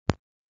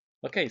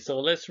Okay, so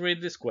let's read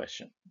this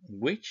question.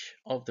 Which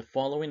of the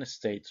following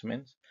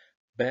statements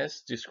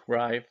best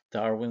describe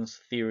Darwin's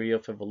theory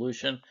of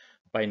evolution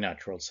by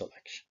natural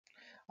selection?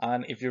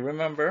 And if you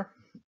remember,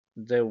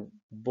 the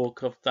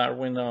book of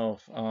Darwin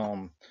of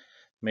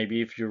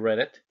maybe if you read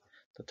it,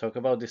 to talk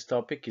about this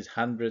topic is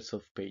hundreds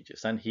of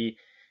pages, and he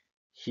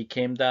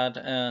came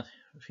that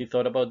he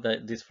thought about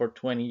this for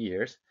 20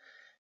 years.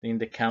 In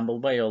the Campbell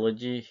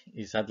biology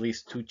is at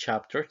least two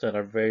chapters that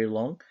are very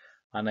long,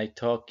 and I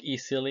talk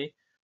easily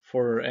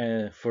for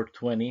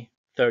 20,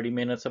 30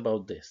 minutes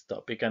about this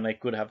topic, and I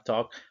could have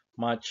talked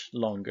much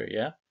longer.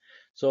 Yeah.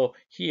 So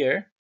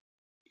here,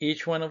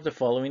 each one of the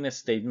following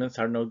statements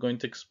are not going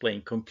to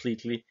explain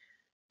completely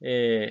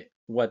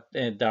what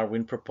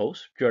Darwin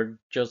proposed. You're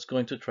just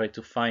going to try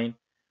to find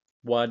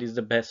what is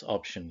the best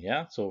option.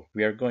 Yeah. So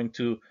we are going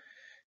to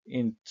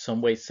in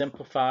some way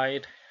simplify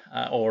it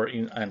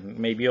and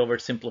maybe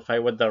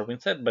oversimplify what Darwin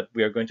said, but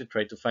we are going to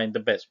try to find the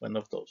best one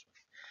of those.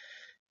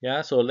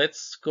 Yeah, so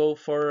let's go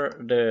for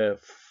the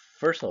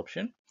first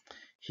option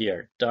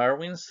here.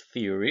 Darwin's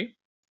theory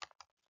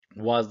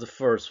was the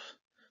first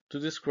to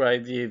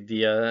describe the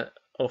idea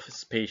of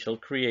spatial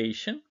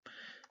creation.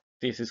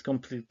 This is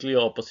completely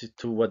opposite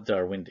to what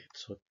Darwin did.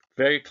 So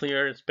very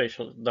clear,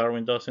 spatial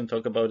Darwin doesn't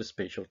talk about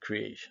spatial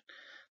creation.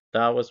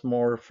 That was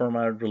more from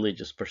a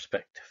religious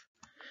perspective.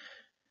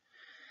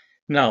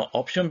 Now,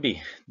 option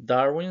B,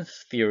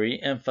 Darwin's theory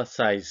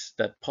emphasized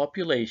that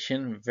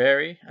population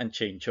vary and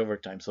change over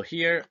time. So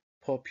here,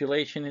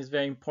 population is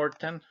very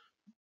important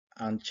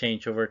and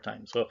change over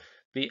time. So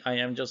I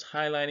am just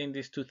highlighting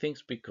these two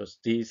things because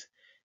this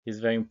is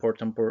very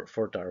important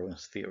for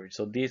Darwin's theory.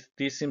 So this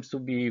seems to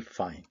be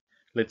fine.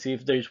 Let's see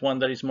if there is one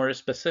that is more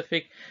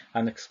specific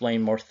and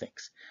explain more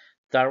things.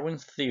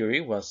 Darwin's theory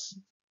was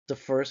the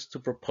first to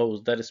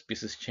propose that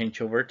species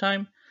change over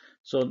time.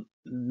 So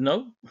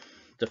no,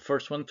 the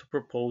first one to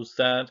propose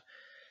that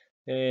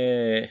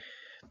there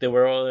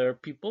were other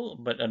people,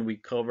 but and we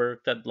covered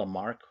that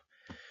Lamarck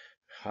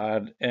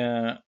had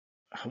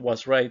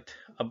was right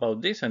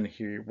about this, and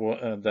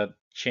that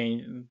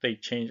they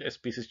change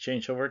species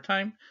change over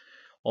time,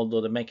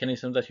 although the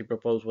mechanism that he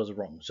proposed was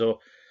wrong. So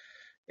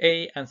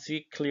A and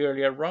C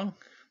clearly are wrong.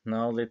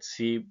 Now let's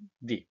see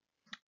D.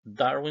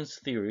 Darwin's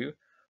theory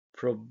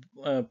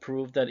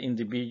proved that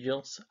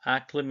individuals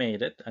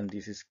acclimated, and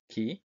this is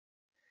key,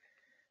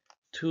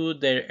 to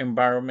their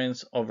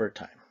environments over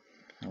time.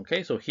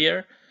 Okay, so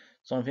here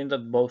something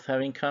that both have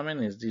in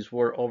common is this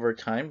word over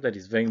time that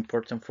is very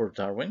important for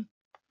Darwin.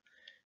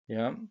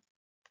 Yeah,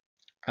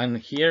 and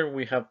here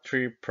we have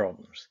three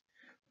problems.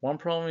 One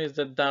problem is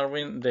that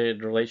the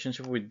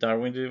relationship with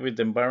Darwin with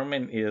the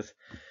environment is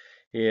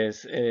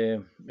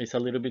a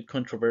little bit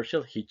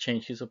controversial. He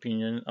changed his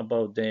opinion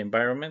about the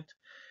environment.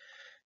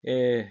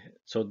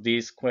 So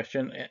this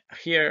question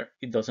here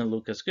it doesn't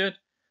look as good.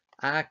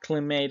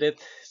 Acclimated,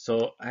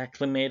 so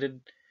acclimated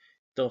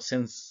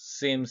doesn't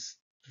seems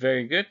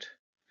very good.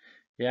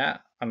 Yeah,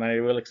 and I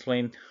will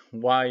explain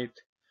like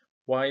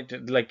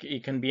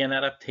it can be an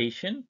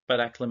adaptation,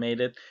 but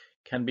acclimated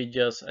can be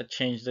just a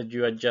change that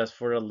you adjust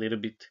for a little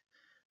bit,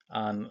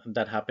 and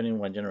that happened in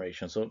one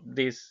generation. So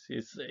this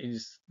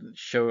is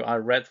show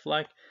a red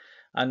flag,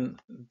 and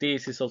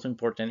this is also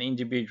important.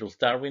 Individuals.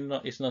 Darwin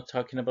is not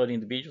talking about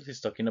individuals;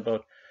 he's talking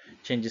about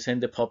changes in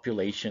the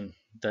population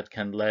that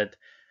can lead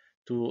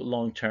to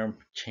long-term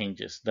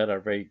changes that are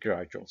very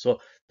gradual. So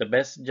the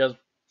best, just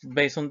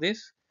based on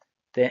this,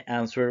 the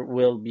answer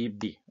will be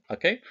B.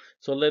 Okay,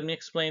 so let me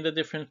explain the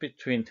difference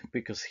between,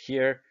 because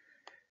here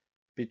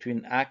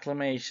between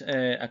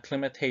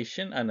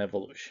acclimatation and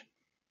evolution.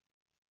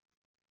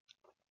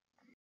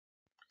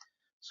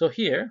 So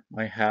here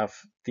I have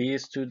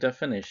these two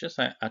definitions,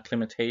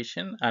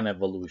 acclimatation and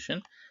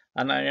evolution,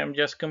 and I am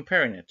just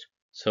comparing it.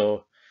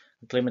 So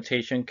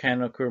acclimatation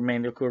can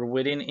mainly occur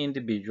within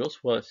individuals,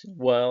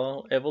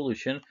 while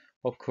evolution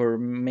occur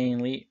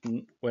mainly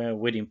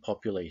within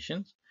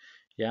populations.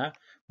 Yeah,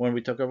 when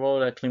we talk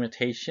about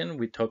acclimatation,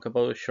 we talk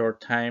about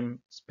short time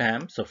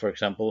span. So for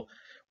example,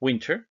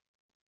 winter.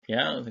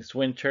 Yeah, it's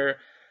winter,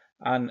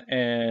 and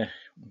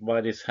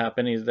what is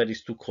happening is that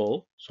it's too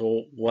cold.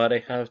 So what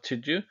I have to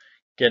do,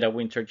 get a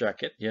winter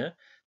jacket. Yeah,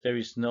 there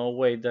is no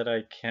way that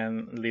I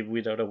can live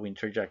without a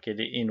winter jacket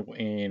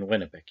in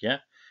Winnipeg. Yeah,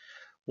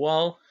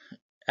 well,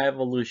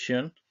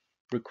 evolution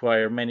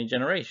require many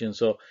generations.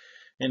 So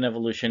in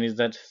evolution is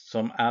that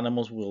some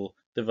animals will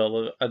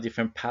develop a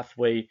different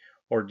pathway,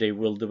 or they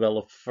will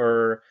develop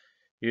fur,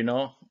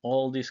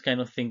 all these kind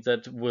of things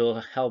that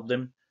will help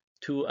them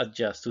to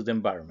adjust to the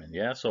environment.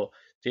 Yeah, so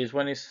this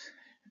one is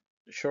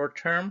short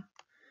term,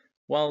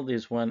 while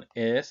this one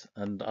is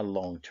a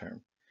long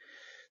term.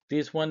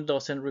 This one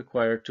doesn't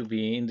require to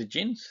be in the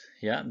genes.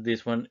 Yeah,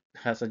 this one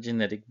has a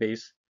genetic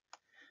base.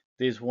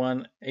 This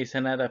one is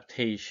an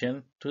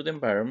adaptation to the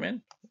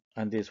environment,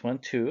 and this one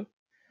too.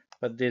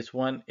 But this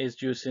one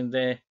is using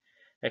the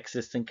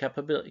existing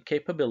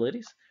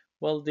capabilities,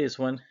 while this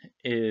one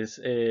is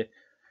it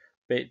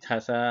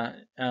has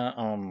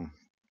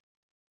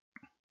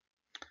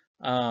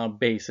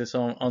basis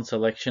on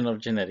selection of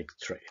genetic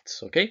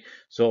traits. Okay,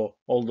 so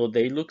although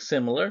they look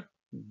similar,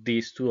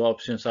 these two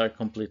options are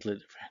completely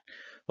different.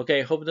 Okay,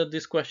 I hope that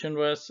this question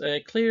was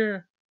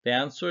clear, the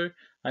answer,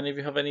 and if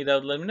you have any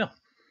doubt, let me know.